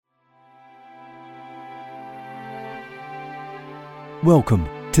Welcome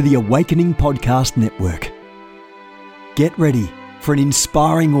to the Awakening Podcast Network. Get ready for an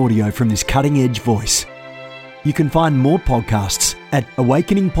inspiring audio from this cutting-edge voice. You can find more podcasts at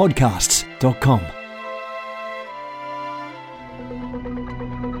awakeningpodcasts.com.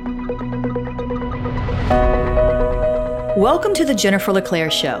 Welcome to the Jennifer LeClaire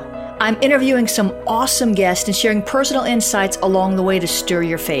Show. I'm interviewing some awesome guests and sharing personal insights along the way to stir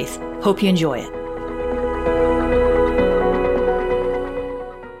your faith. Hope you enjoy it.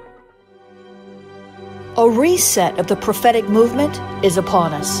 A reset of the prophetic movement is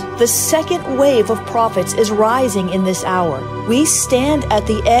upon us. The second wave of prophets is rising in this hour. We stand at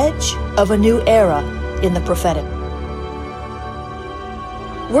the edge of a new era in the prophetic.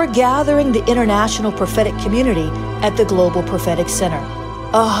 We're gathering the international prophetic community at the Global Prophetic Center,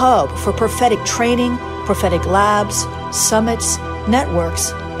 a hub for prophetic training, prophetic labs, summits,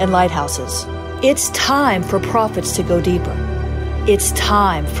 networks, and lighthouses. It's time for prophets to go deeper. It's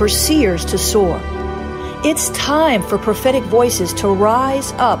time for seers to soar. It's time for prophetic voices to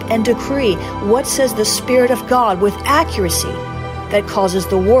rise up and decree what says the Spirit of God with accuracy that causes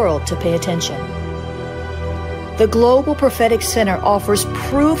the world to pay attention. The Global Prophetic Center offers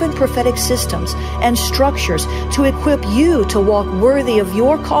proven prophetic systems and structures to equip you to walk worthy of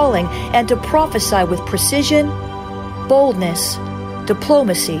your calling and to prophesy with precision, boldness,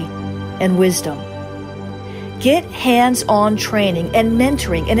 diplomacy, and wisdom. Get hands-on training and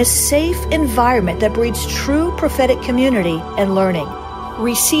mentoring in a safe environment that breeds true prophetic community and learning.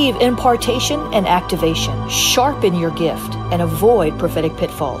 Receive impartation and activation. Sharpen your gift and avoid prophetic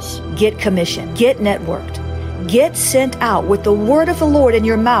pitfalls. Get commissioned. Get networked. Get sent out with the word of the Lord in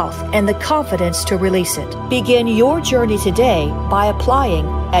your mouth and the confidence to release it. Begin your journey today by applying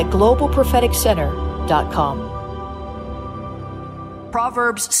at globalpropheticcenter.com.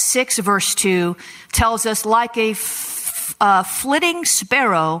 Proverbs 6 verse 2 tells us, like a flitting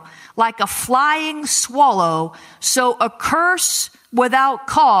sparrow, like a flying swallow, so a curse without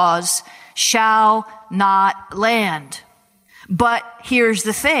cause shall not land. But here's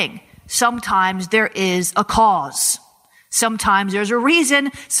the thing. Sometimes there is a cause. Sometimes there's a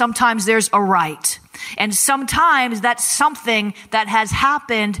reason. Sometimes there's a right. And sometimes that's something that has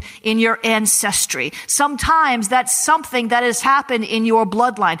happened in your ancestry. Sometimes that's something that has happened in your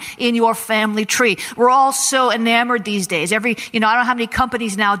bloodline, in your family tree. We're all so enamored these days. I don't know how many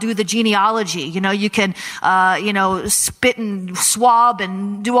companies now do the genealogy. You can, spit and swab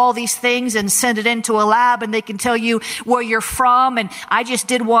and do all these things and send it into a lab and they can tell you where you're from. And I just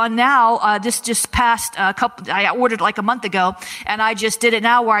did one now, just past I ordered like a month ago, and I just did it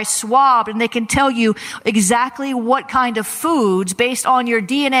now where I swabbed and they can tell you exactly what kind of foods based on your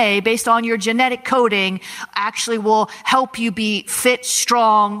DNA, based on your genetic coding, actually will help you be fit,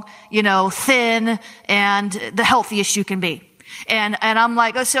 strong, thin, and the healthiest you can be. And I'm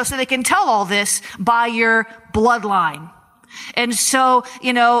like, so they can tell all this by your bloodline. And so,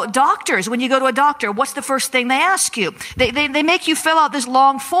 doctors, when you go to a doctor, what's the first thing they ask you? They make you fill out this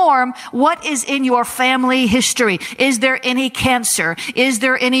long form. What is in your family history? Is there any cancer? Is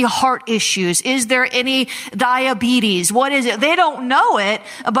there any heart issues? Is there any diabetes? What is it? They don't know it,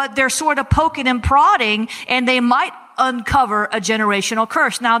 but they're sort of poking and prodding, and they might uncover a generational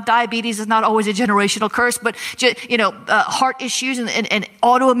curse. Now, diabetes is not always a generational curse, but heart issues and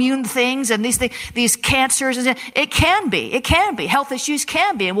autoimmune things and these cancers, it can be. Health issues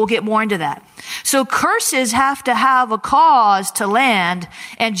can be, and we'll get more into that. So curses have to have a cause to land,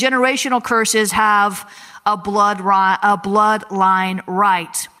 and generational curses have a bloodline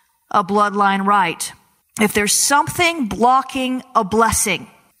right. A bloodline right. If there's something blocking a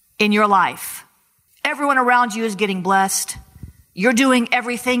blessing in your life, everyone around you is getting blessed. You're doing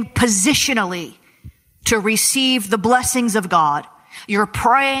everything positionally to receive the blessings of God. You're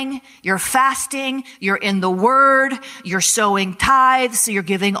praying, you're fasting, you're in the Word, you're sowing tithes, you're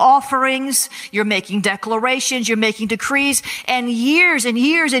giving offerings, you're making declarations, you're making decrees, and years and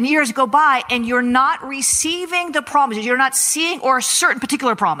years and years go by, and you're not receiving the promises. You're not seeing or a certain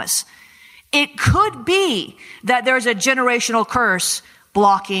particular promise. It could be that there's a generational curse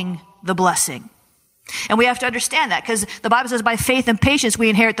blocking the blessing. And we have to understand that, because the Bible says by faith and patience we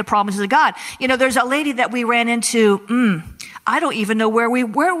inherit the promises of God. There's a lady that we ran into. I don't even know where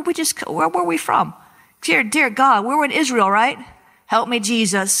were we from? Dear God, we were in Israel, right? Help me,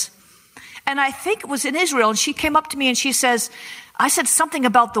 Jesus. And I think it was in Israel. And she came up to me and she says, I said something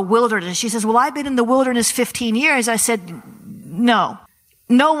about the wilderness. She says, well, I've been in the wilderness 15 years. I said, no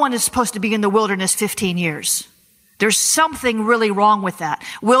one is supposed to be in the wilderness 15 years. There's something really wrong with that.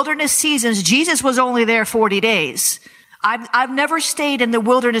 Wilderness seasons, Jesus was only there 40 days. I've never stayed in the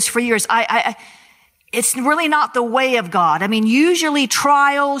wilderness for years. it's really not the way of God. I mean, usually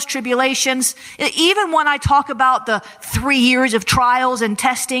trials, tribulations, even when I talk about the 3 years of trials and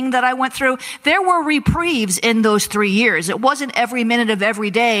testing that I went through, there were reprieves in those 3 years. It wasn't every minute of every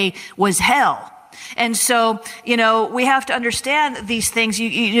day was hell. And so, we have to understand these things.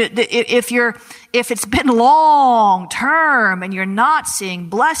 If it's been long term and you're not seeing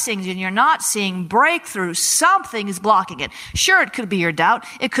blessings and you're not seeing breakthrough, something is blocking it. Sure, it could be your doubt.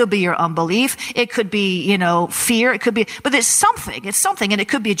 It could be your unbelief. It could be, fear. It could be, but it's something, and it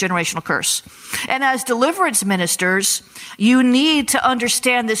could be a generational curse. And as deliverance ministers, you need to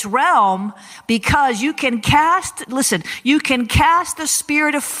understand this realm, because you can cast the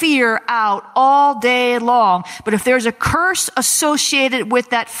spirit of fear out all day long. But if there's a curse associated with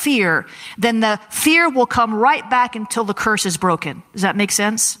that fear, then the fear will come right back until the curse is broken. Does that make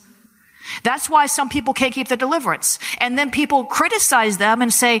sense? That's why some people can't keep their deliverance. And then people criticize them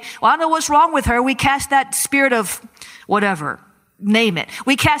and say, well, I don't know what's wrong with her. We cast that spirit of whatever. Name it.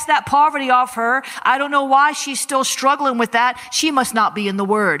 We cast that poverty off her. I don't know why she's still struggling with that. She must not be in the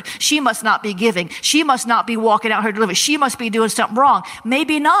Word. She must not be giving. She must not be walking out her deliverance. She must be doing something wrong.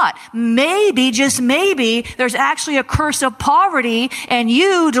 Maybe not. Maybe, just maybe, there's actually a curse of poverty, and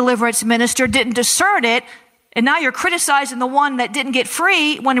you, deliverance minister, didn't discern it. And now you're criticizing the one that didn't get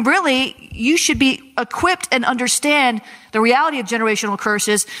free, when really you should be equipped and understand the reality of generational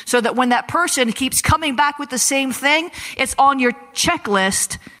curses, so that when that person keeps coming back with the same thing, it's on your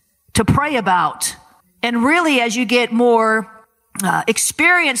checklist to pray about. And really, as you get more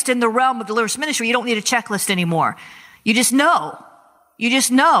experienced in the realm of deliverance ministry, you don't need a checklist anymore. You just know.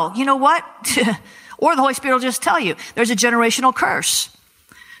 You know what? Or the Holy Spirit will just tell you, there's a generational curse.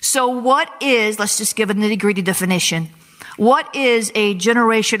 So let's just give a nitty-gritty definition. What is a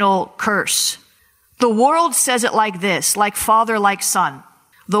generational curse? The world says it like this, like father, like son.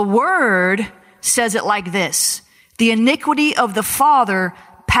 The Word says it like this: the iniquity of the father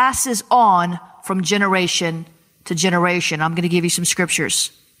passes on from generation to generation. I'm going to give you some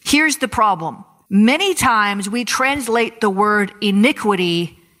scriptures. Here's the problem. Many times we translate the word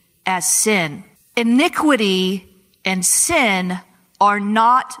iniquity as sin. Iniquity and sin are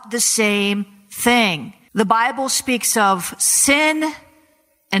not the same thing. The Bible speaks of sin,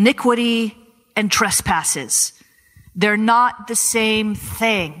 iniquity, and trespasses. They're not the same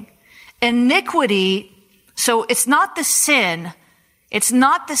thing. Iniquity, so it's not the sin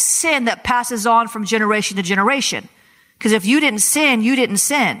that passes on from generation to generation. Because if you didn't sin, you didn't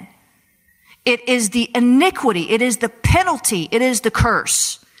sin. It is the iniquity, it is the penalty, it is the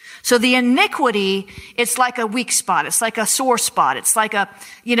curse. So the iniquity, it's like a weak spot. It's like a sore spot. It's like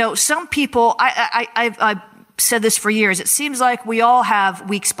some people, I've said this for years. It seems like we all have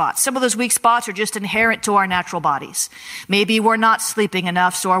weak spots. Some of those weak spots are just inherent to our natural bodies. Maybe we're not sleeping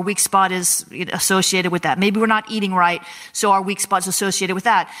enough, so our weak spot is associated with that. Maybe we're not eating right, so our weak spot is associated with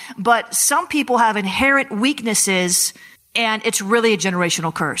that. But some people have inherent weaknesses, and it's really a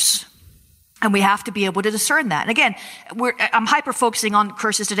generational curse. And we have to be able to discern that. And again, I'm hyper-focusing on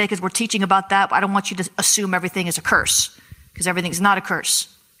curses today because we're teaching about that. But I don't want you to assume everything is a curse, because everything's not a curse.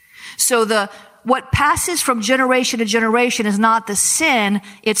 So what passes from generation to generation is not the sin,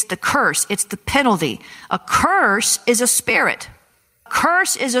 it's the curse, it's the penalty. A curse is a spirit. A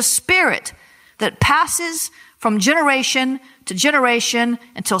curse is a spirit that passes from generation to generation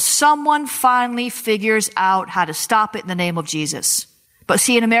until someone finally figures out how to stop it in the name of Jesus. But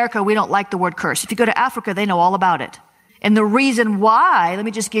see, in America, we don't like the word curse. If you go to Africa, they know all about it. And the reason why, let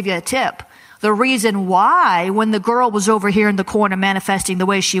me just give you a tip. The reason why, when the girl was over here in the corner manifesting the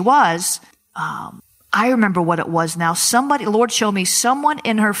way she was, I remember what it was now. Somebody, Lord showed me, someone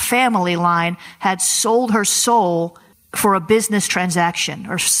in her family line had sold her soul for a business transaction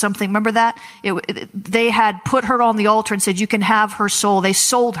or something. Remember that? They had put her on the altar and said, you can have her soul. They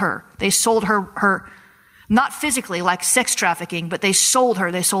sold her. They sold her. Not physically, like sex trafficking, but they sold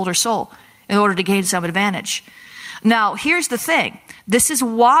her soul in order to gain some advantage. Now, here's the thing. This is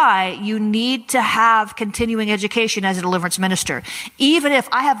why you need to have continuing education as a deliverance minister. Even if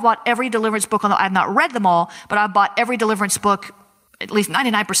I have bought every deliverance book I've not read them all, but I've bought every deliverance book, at least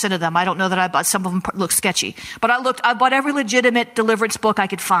 99% of them. I don't know that I bought, some of them look sketchy, but I bought every legitimate deliverance book I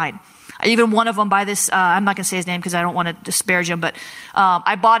could find. Even one of them by this, I'm not going to say his name because I don't want to disparage him, but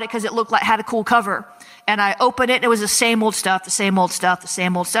I bought it because it looked like, had a cool cover. And I opened it, and it was the same old stuff, the same old stuff, the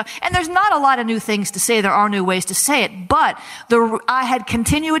same old stuff. And there's not a lot of new things to say. There are new ways to say it. But I had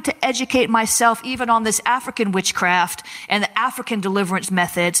continued to educate myself even on this African witchcraft and the African deliverance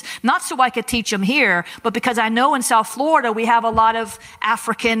methods, not so I could teach them here, but because I know in South Florida we have a lot of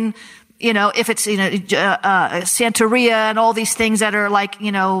African, if it's, Santeria and all these things that are like,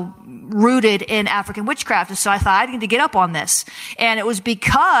 rooted in African witchcraft. And so I thought I need to get up on this. And it was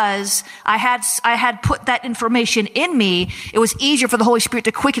because I had put that information in me. It was easier for the Holy Spirit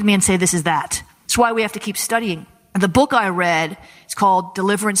to quicken me and say, this is that. That's why we have to keep studying. And the book I read, it's called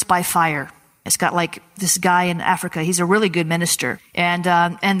Deliverance by Fire. It's got like this guy in Africa. He's a really good minister. And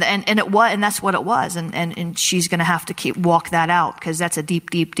that's what it was. And she's going to have to walk that out because that's a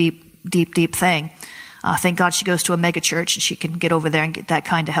deep thing. Thank God she goes to a mega church and she can get over there and get that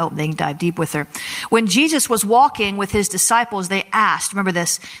kind of help. They can dive deep with her. When Jesus was walking with his disciples, they asked, remember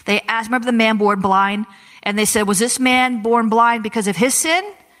this, remember the man born blind? And they said, was this man born blind because of his sin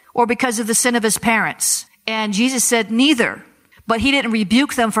or because of the sin of his parents? And Jesus said, neither. But he didn't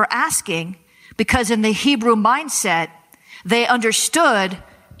rebuke them for asking because in the Hebrew mindset, they understood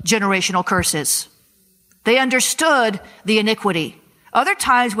generational curses. They understood the iniquity. Other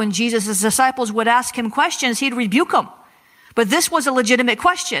times when Jesus' disciples would ask him questions, he'd rebuke them. But this was a legitimate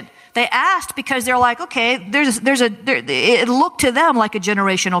question. They asked because they're like, okay, it looked to them like a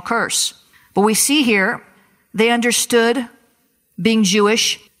generational curse. But we see here, they understood being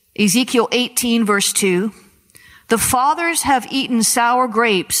Jewish. Ezekiel 18 verse 2, the fathers have eaten sour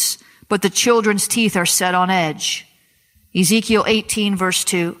grapes, but the children's teeth are set on edge. Ezekiel 18 verse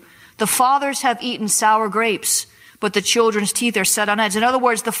 2, the fathers have eaten sour grapes, but the children's teeth are set on edge. In other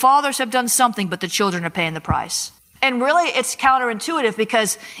words, the fathers have done something, but the children are paying the price. And really, it's counterintuitive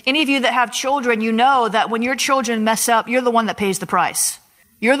because any of you that have children, you know that when your children mess up, you're the one that pays the price.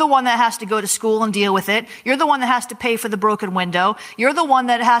 You're the one that has to go to school and deal with it. You're the one that has to pay for the broken window. You're the one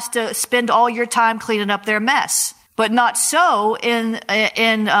that has to spend all your time cleaning up their mess. But not so in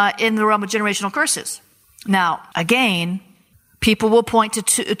the realm of generational curses. Now, again, people will point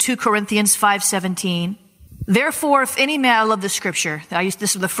to 2 Corinthians 5:17. Therefore, if any man, I love this scripture.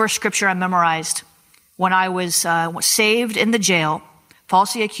 This is the first scripture I memorized when I was saved in the jail,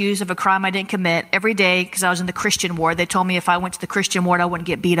 falsely accused of a crime I didn't commit every day because I was in the Christian ward. They told me if I went to the Christian ward, I wouldn't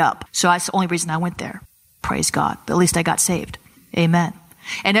get beat up. So that's the only reason I went there. Praise God. But at least I got saved. Amen.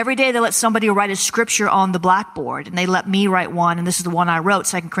 And every day they let somebody write a scripture on the blackboard, and they let me write one, and this is the one I wrote,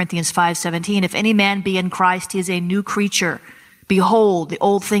 2 Corinthians 5:17. If any man be in Christ, he is a new creature. Behold, the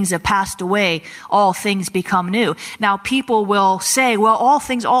old things have passed away. All things become new. Now, people will say, well, all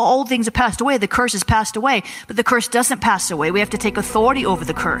old things have passed away. The curse has passed away. But the curse doesn't pass away. We have to take authority over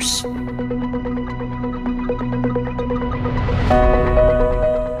the curse.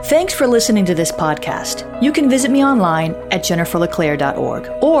 Thanks for listening to this podcast. You can visit me online at jenniferleclaire.org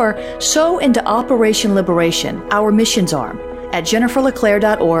or sow into Operation Liberation, our missions arm, at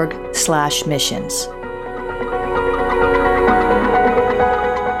jenniferleclaire.org/missions.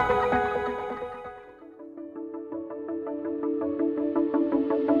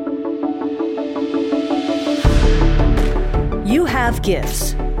 You have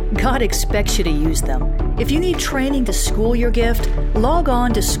gifts. God expects you to use them. If you need training to school your gift, log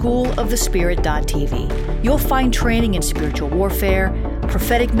on to schoolofthespirit.tv. You'll find training in spiritual warfare,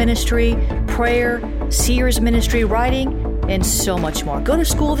 prophetic ministry, prayer, seers ministry, writing, and so much more. Go to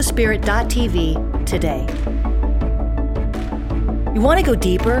schoolofthespirit.tv today. You want to go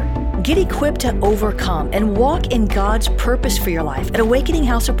deeper? Get equipped to overcome and walk in God's purpose for your life at Awakening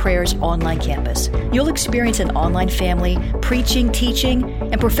House of Prayer's online campus. You'll experience an online family, preaching, teaching,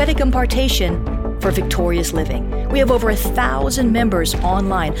 and prophetic impartation for victorious living. We have over 1,000 members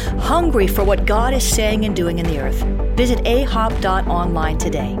online, hungry for what God is saying and doing in the earth. Visit ahop.online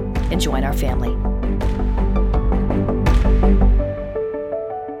today and join our family.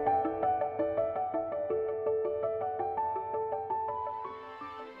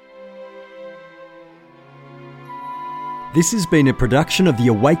 This has been a production of the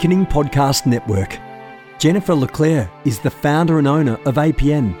Awakening Podcast Network. Jennifer LeClaire is the founder and owner of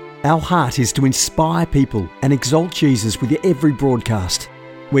APN. Our heart is to inspire people and exalt Jesus with every broadcast.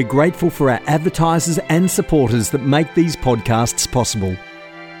 We're grateful for our advertisers and supporters that make these podcasts possible.